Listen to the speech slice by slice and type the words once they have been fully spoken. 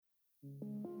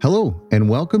Hello, and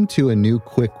welcome to a new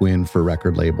quick win for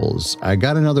record labels. I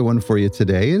got another one for you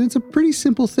today, and it's a pretty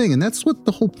simple thing, and that's what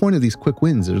the whole point of these quick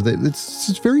wins is. That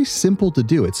it's very simple to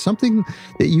do. It's something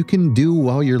that you can do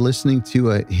while you're listening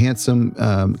to a handsome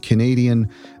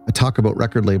Canadian talk about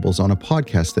record labels on a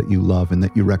podcast that you love and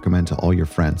that you recommend to all your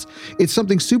friends. It's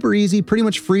something super easy, pretty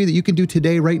much free, that you can do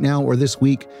today, right now, or this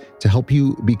week to help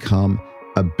you become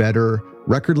a better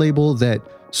record label that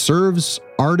serves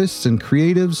artists and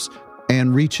creatives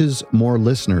and reaches more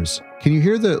listeners. Can you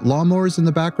hear the lawnmowers in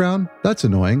the background? That's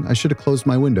annoying. I should have closed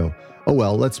my window. Oh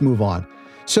well, let's move on.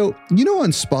 So,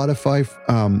 on Spotify,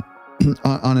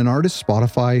 on an artist's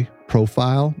Spotify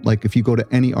profile, like if you go to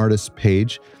any artist's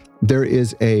page, there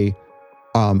is a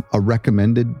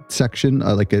recommended section,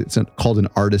 it's called an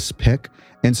artist's pick.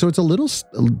 And so it's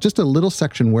just a little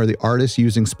section where the artist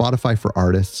using Spotify for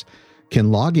Artists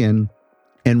can log in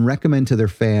and recommend to their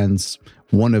fans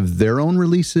one of their own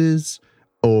releases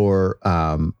or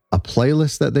a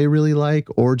playlist that they really like,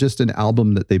 or just an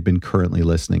album that they've been currently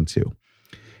listening to.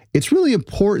 It's really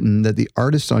important that the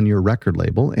artist on your record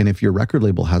label, and if your record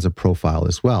label has a profile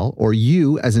as well, or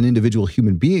you as an individual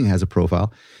human being has a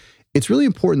profile, it's really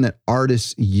important that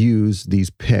artists use these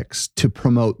picks to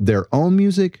promote their own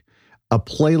music, a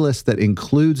playlist that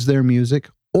includes their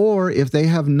music, or if they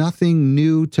have nothing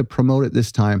new to promote at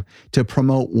this time, to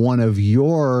promote one of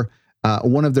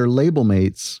their label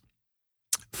mates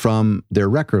from their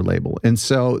record label. And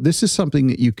so this is something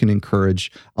that you can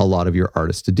encourage a lot of your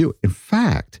artists to do. In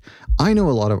fact, I know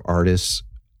a lot of artists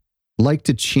like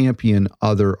to champion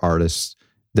other artists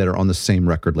that are on the same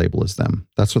record label as them.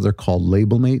 That's what they're called,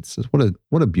 label mates.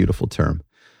 What a beautiful term.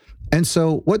 And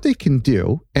so what they can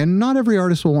do, and not every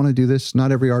artist will want to do this,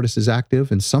 not every artist is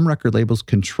active, and some record labels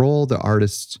control the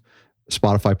artist's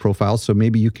Spotify profile, so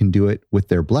maybe you can do it with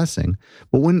their blessing.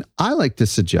 But what I like to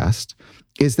suggest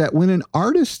is that when an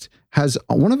artist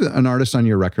an artist on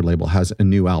your record label has a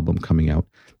new album coming out,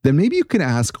 then maybe you can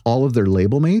ask all of their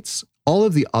label mates, all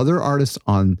of the other artists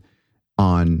on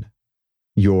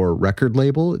your record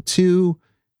label, to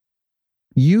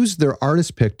use their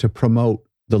artist pick to promote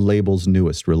the label's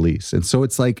newest release. And so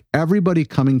it's like everybody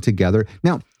coming together.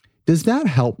 Now, does that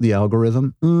help the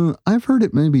algorithm? I've heard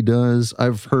it maybe does.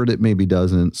 I've heard it maybe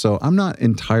doesn't. So I'm not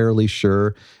entirely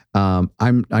sure. I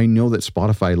know that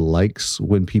Spotify likes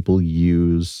when people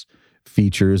use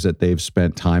features that they've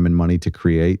spent time and money to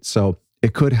create. So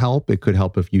it could help. It could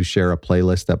help if you share a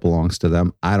playlist that belongs to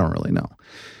them. I don't really know.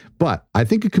 But I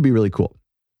think it could be really cool.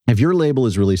 If your label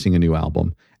is releasing a new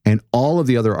album and all of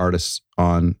the other artists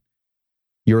on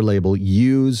your label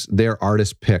use their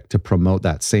artist pick to promote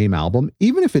that same album,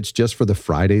 even if it's just for the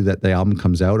Friday that the album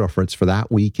comes out, or if it's for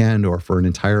that weekend or for an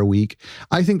entire week,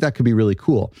 I think that could be really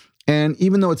cool. And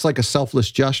even though it's like a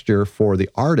selfless gesture for the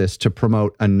artist to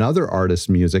promote another artist's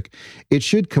music, it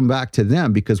should come back to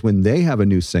them, because when they have a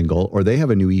new single or they have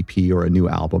a new EP or a new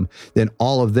album, then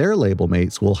all of their label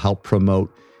mates will help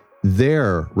promote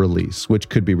their release, which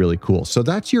could be really cool. So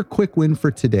that's your quick win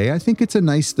for today. I think it's a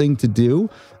nice thing to do,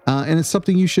 and it's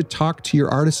something you should talk to your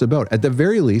artists about. At the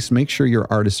very least, make sure your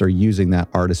artists are using that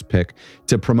artist pick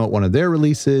to promote one of their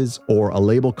releases, or a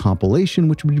label compilation,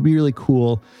 which would be really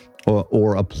cool,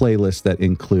 or a playlist that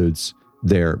includes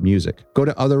their music. Go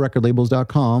to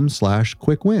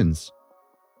otherrecordlabels.com/quickwins.